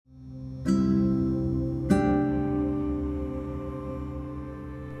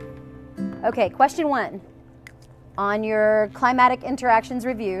Okay, question 1 on your climatic interactions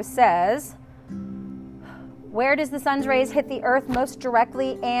review says, where does the sun's rays hit the earth most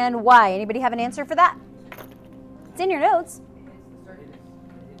directly and why? Anybody have an answer for that? It's in your notes.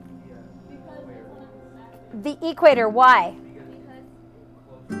 The equator, why?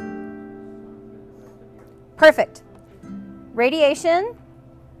 Perfect. Radiation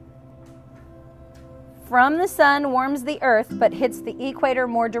from the sun warms the earth but hits the equator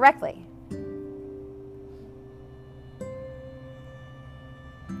more directly.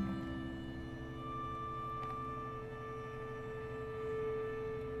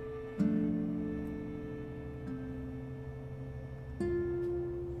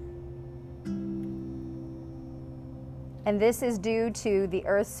 And this is due to the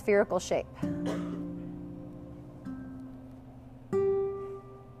Earth's spherical shape.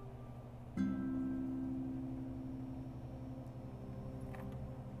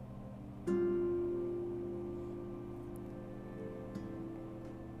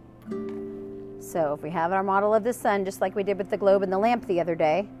 So if we have our model of the sun, just like we did with the globe and the lamp the other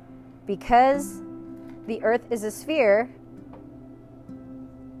day, because the Earth is a sphere,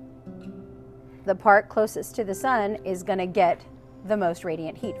 the part closest to the sun is going to get the most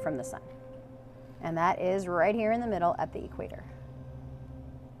radiant heat from the sun. And that is right here in the middle at the equator.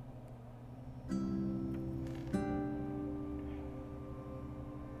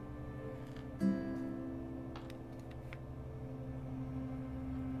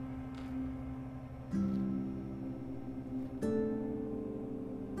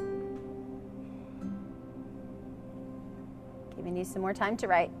 Giving you some more time to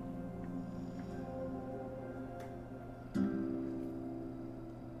write.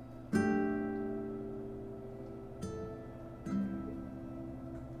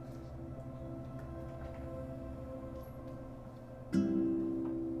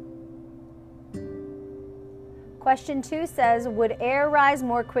 Question 2 says, would air rise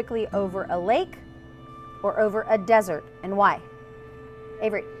more quickly over a lake or over a desert, and why?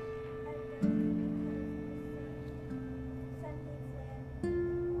 Avery.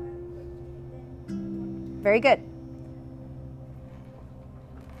 Very good.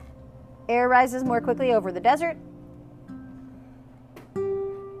 Air rises more quickly over the desert.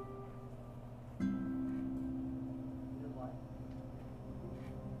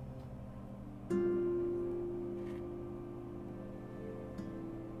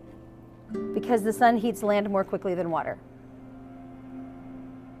 Because the sun heats land more quickly than water.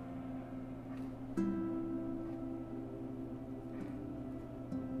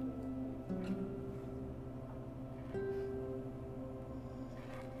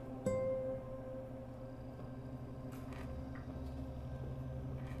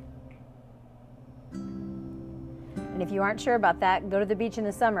 And if you aren't sure about that, go to the beach in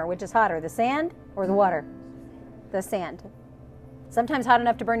the summer. Which is hotter, the sand or the water? The sand. Sometimes hot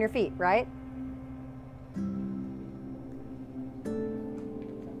enough to burn your feet, right?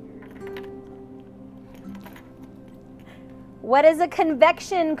 What is a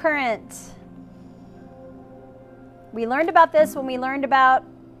convection current? We learned about this when we learned about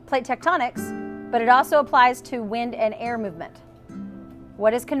plate tectonics, but it also applies to wind and air movement.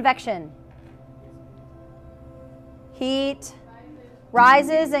 What is convection? Heat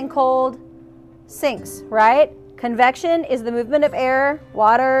rises and cold sinks, right? Convection is the movement of air,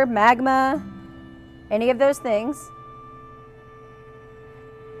 water, magma, any of those things.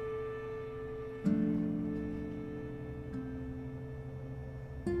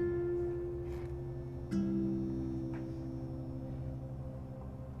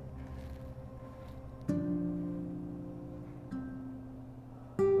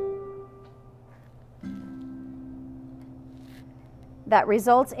 That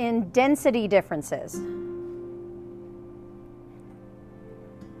results in density differences.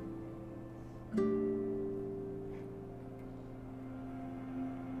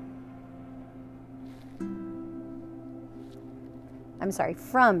 I'm sorry,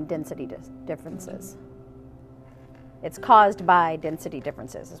 from density differences. It's caused by density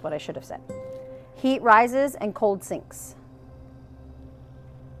differences, is what I should have said. Heat rises and cold sinks.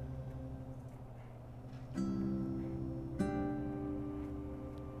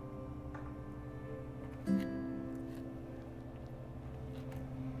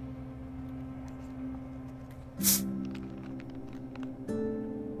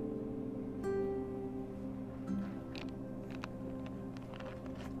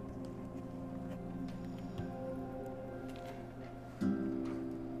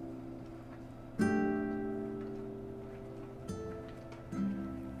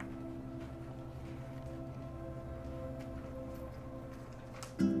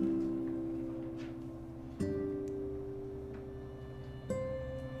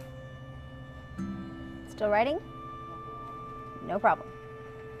 Still writing? No problem.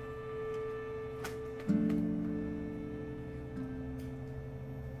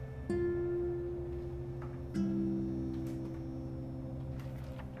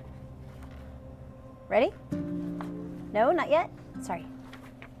 Ready? No, not yet? Sorry.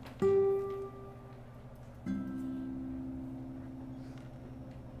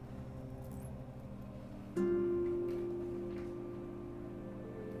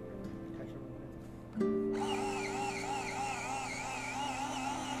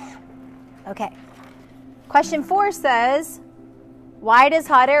 Okay. Question 4 says, why does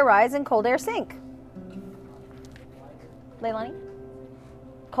hot air rise and cold air sink? Leilani?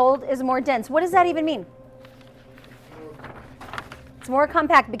 Cold is more dense. What does that even mean? It's more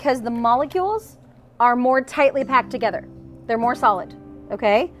compact because the molecules are more tightly packed together. They're more solid.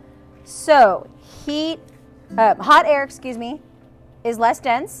 Okay? So, hot air, is less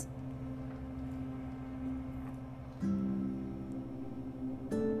dense.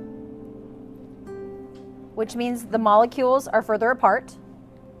 Which means the molecules are further apart.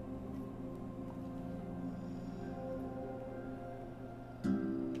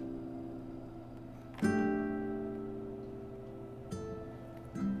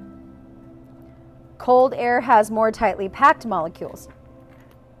 Cold air has more tightly packed molecules.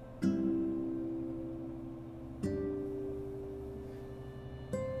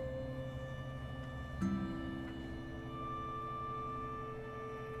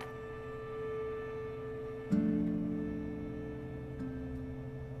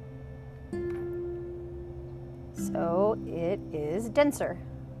 So it is denser.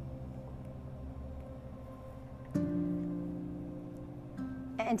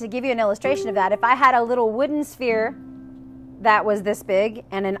 And to give you an illustration of that, if I had a little wooden sphere that was this big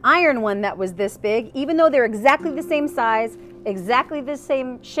and an iron one that was this big, even though they're exactly the same size, exactly the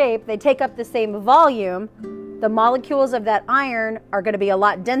same shape, they take up the same volume, the molecules of that iron are going to be a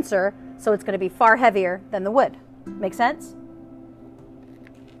lot denser, so it's going to be far heavier than the wood. Make sense?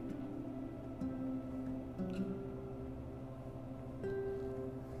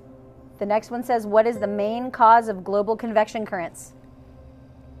 The next one says, what is the main cause of global convection currents?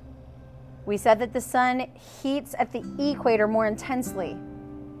 We said that the sun heats at the equator more intensely.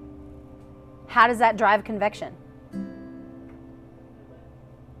 How does that drive convection?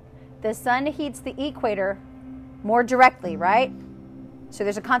 The sun heats the equator more directly, right? So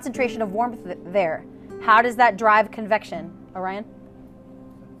there's a concentration of warmth there. How does that drive convection, Orion?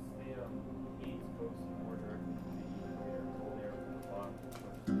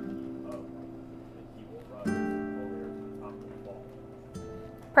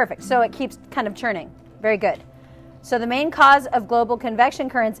 Perfect. So it keeps kind of churning. Very good. So the main cause of global convection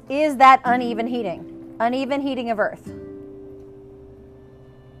currents is that uneven heating of Earth.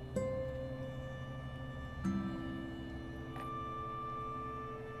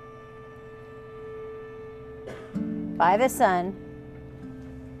 By the sun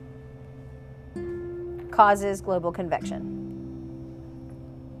causes global convection.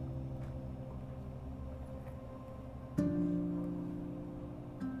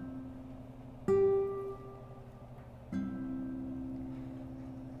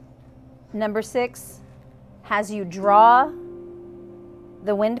 Number 6 has you draw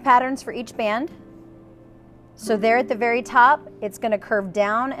the wind patterns for each band. So there at the very top, it's going to curve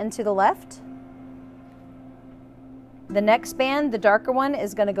down and to the left. The next band, the darker one,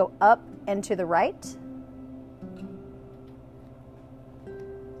 is going to go up and to the right.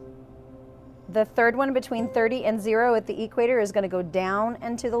 The third one between 30 and 0 at the equator is going to go down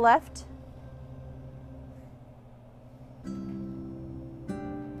and to the left.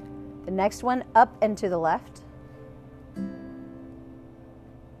 The next one up and to the left.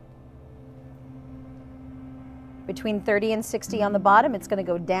 Between 30 and 60 on the bottom, it's going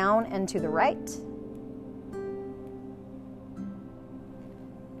to go down and to the right.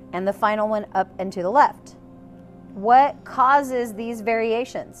 And the final one up and to the left. What causes these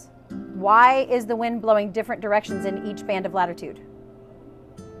variations? Why is the wind blowing different directions in each band of latitude?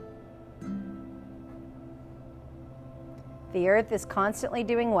 The Earth is constantly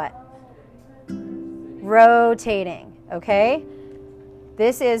doing what? Rotating, okay?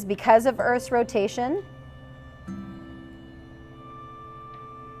 This is because of Earth's rotation.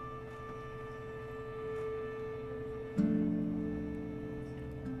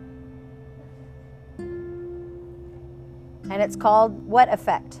 And it's called what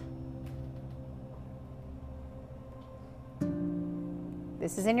effect?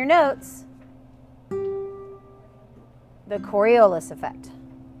 This is in your notes. The Coriolis effect.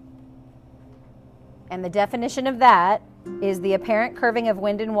 And the definition of that is the apparent curving of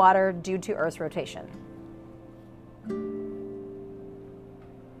wind and water due to Earth's rotation.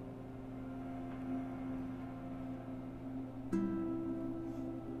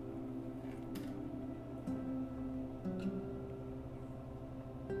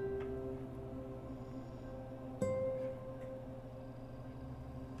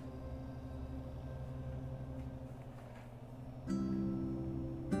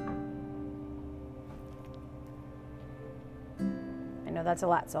 know that's a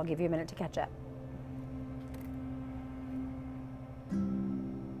lot, so I'll give you a minute to catch up.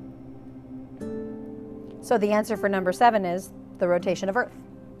 So the answer for number 7 is the rotation of Earth.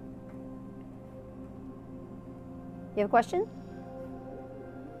 You have a question?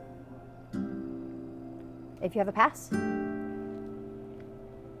 If you have a pass?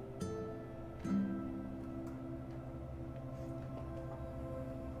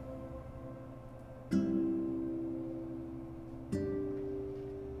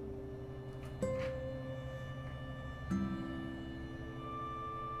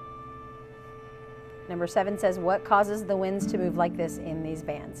 Number 7 says, what causes the winds to move like this in these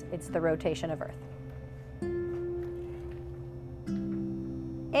bands? It's the rotation of Earth.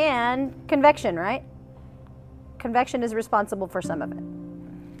 And convection, right? Convection is responsible for some of it.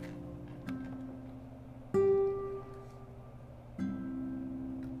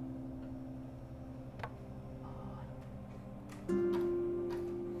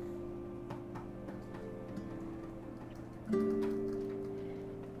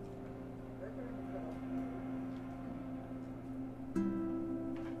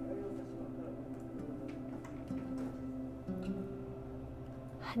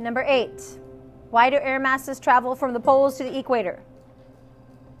 Number 8, why do air masses travel from the poles to the equator?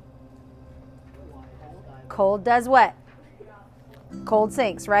 Cold does what? Cold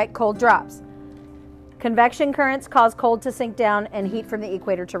sinks, right? Cold drops. Convection currents cause cold to sink down and heat from the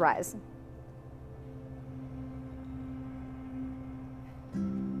equator to rise.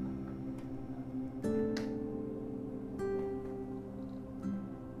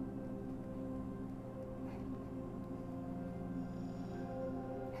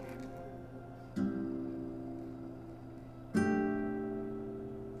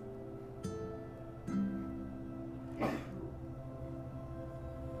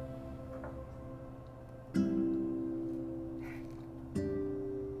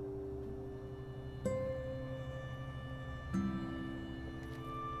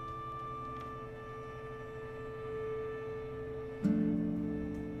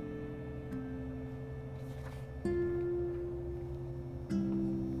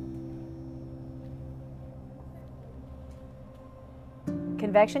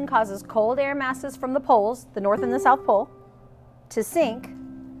 Convection causes cold air masses from the poles, the North and the South Pole, to sink,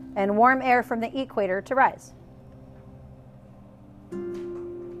 and warm air from the equator to rise.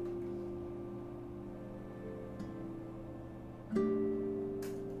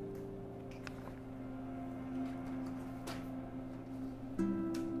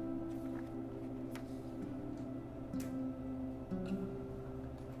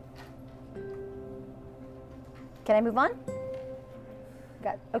 Can I move on?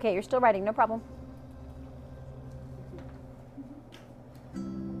 Okay, you're still writing, no problem.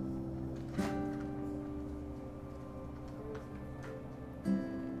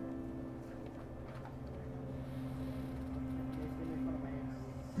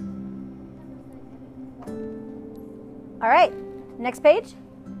 All right, next page.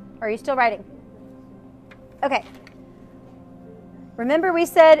 Or are you still writing? Okay. Remember we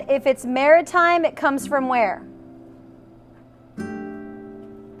said if it's maritime, it comes from where?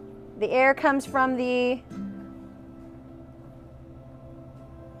 The air comes from the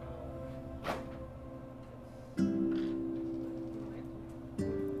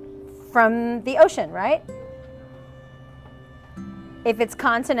ocean, right? If it's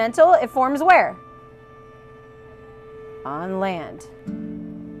continental, it forms where? On land.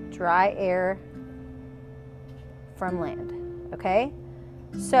 Dry air from land, okay?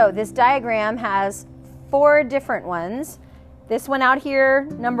 So this diagram has 4 different ones. This one out here,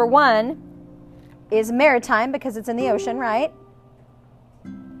 number 1, is maritime because it's in the ocean, right?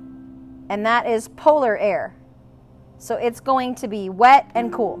 And that is polar air. So it's going to be wet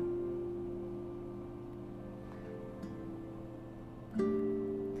and cool.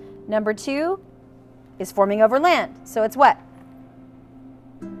 Number 2 is forming over land. So it's what?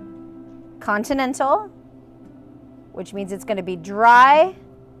 Continental, which means it's going to be dry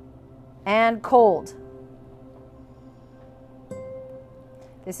and cold.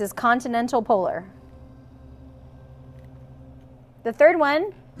 This is continental polar. The third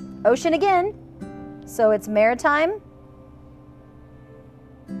one, ocean again. So it's maritime.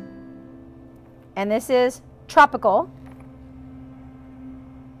 And this is tropical.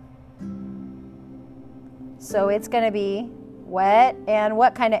 So it's going to be wet and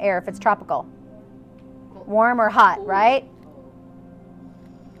what kind of air if it's tropical? Warm or hot, right?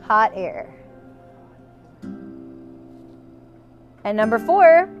 Hot air. And number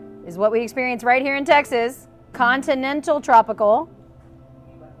 4 is what we experience right here in Texas, continental tropical.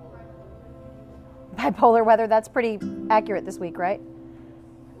 Bipolar weather, that's pretty accurate this week, right?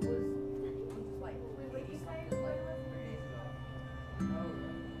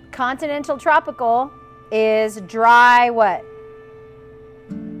 Continental tropical is dry what?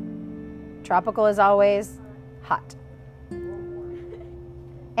 Tropical is always hot.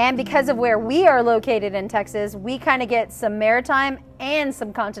 And because of where we are located in Texas, we kind of get some maritime and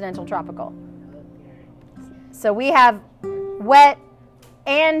some continental tropical. So we have wet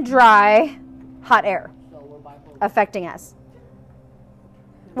and dry hot air affecting us.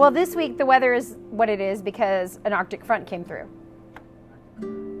 Well, this week the weather is what it is because an Arctic front came through.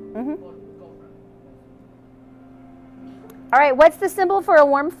 All right, what's the symbol for a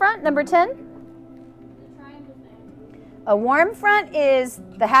warm front, number 10? A warm front is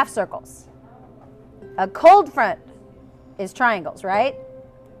the half circles. A cold front is triangles, right?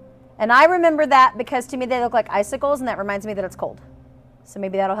 And I remember that because to me they look like icicles, and that reminds me that it's cold. So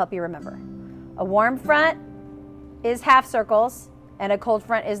maybe that'll help you remember. A warm front is half circles, and a cold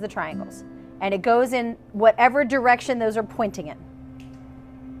front is the triangles. And it goes in whatever direction those are pointing in.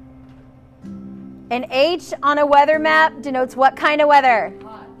 An H on a weather map denotes what kind of weather?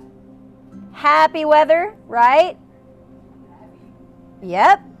 Hot. Happy weather, right?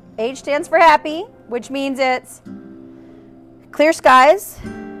 Yep. H stands for happy, which means it's clear skies,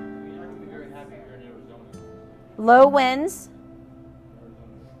 low winds,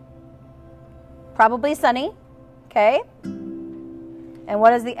 probably sunny, okay? And what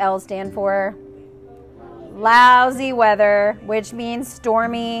does the L stand for? Lousy weather, which means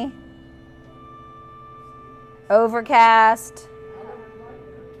stormy, overcast,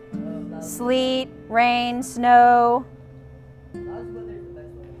 sleet, rain, snow.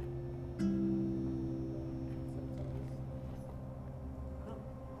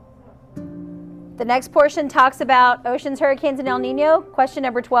 The next portion talks about oceans, hurricanes, and El Nino. Question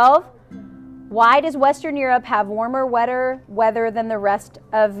number 12. Why does Western Europe have warmer, wetter weather than the rest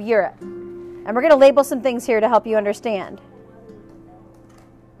of Europe? And we're going to label some things here to help you understand.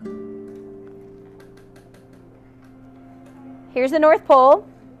 Here's the North Pole.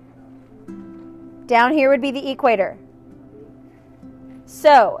 Down here would be the equator.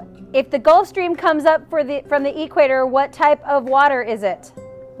 So, if the Gulf Stream comes up from the equator, what type of water is it?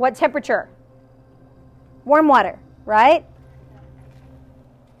 What temperature? Warm water, right?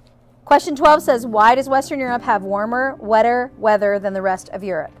 Question 12 says, why does Western Europe have warmer, wetter weather than the rest of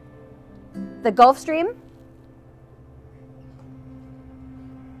Europe? The Gulf Stream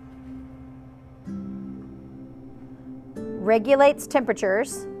regulates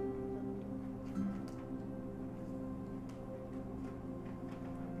temperatures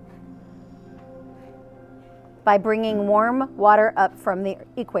by bringing warm water up from the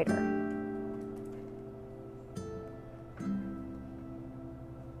equator.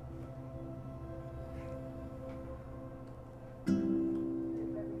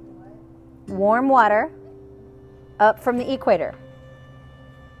 Warm water up from the equator.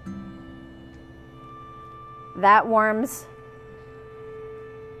 That warms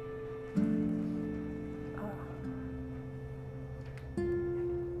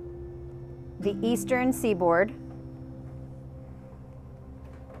the eastern seaboard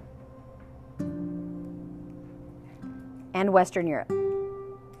and Western Europe.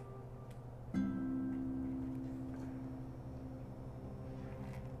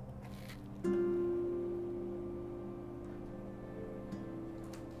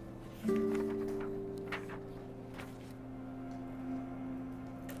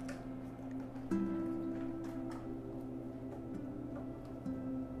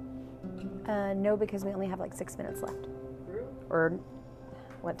 No, because we only have like 6 minutes left. Or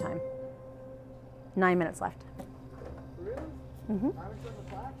what time? 9 minutes left. Mm-hmm.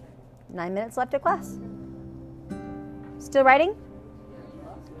 9 minutes left of class. Still writing?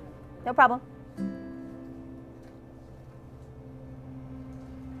 No problem.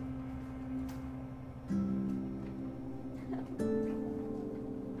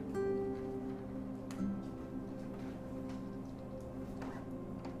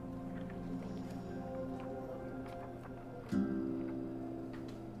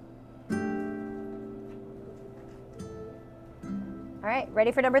 All right,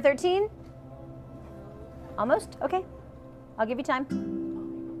 ready for number 13? Almost? Okay. I'll give you time.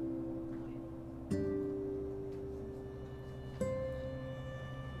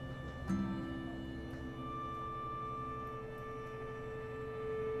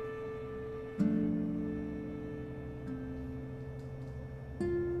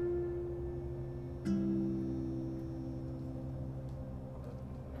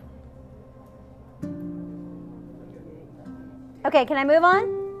 Okay, can I move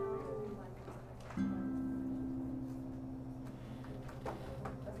on?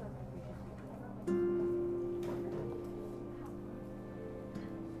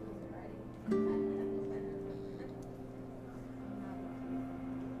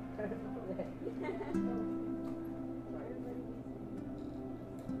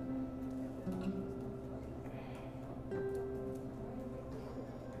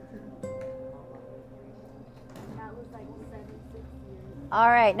 All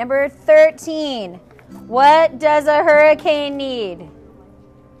right, number 13. What does a hurricane need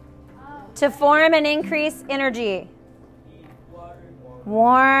to form and increase energy?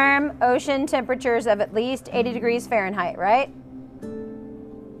 Warm ocean temperatures of at least 80 degrees Fahrenheit, right?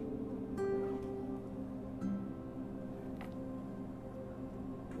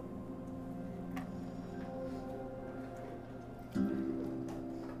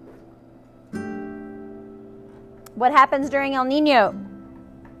 What happens during El Nino?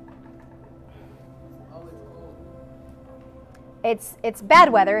 It's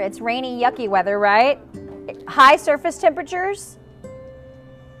bad weather. It's rainy, yucky weather, right? High surface temperatures.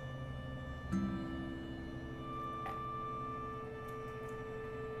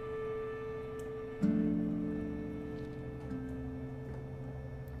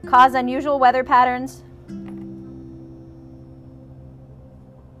 Cause unusual weather patterns.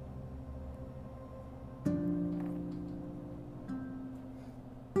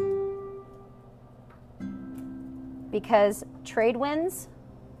 Because trade winds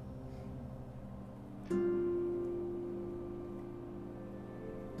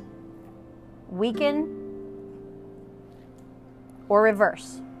weaken or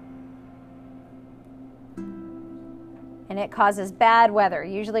reverse. And it causes bad weather.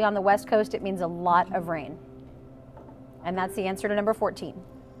 Usually on the West Coast, it means a lot of rain. And that's the answer to number 14.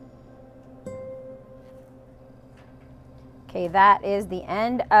 Okay, that is the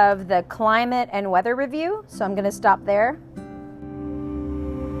end of the climate and weather review. So I'm going to stop there.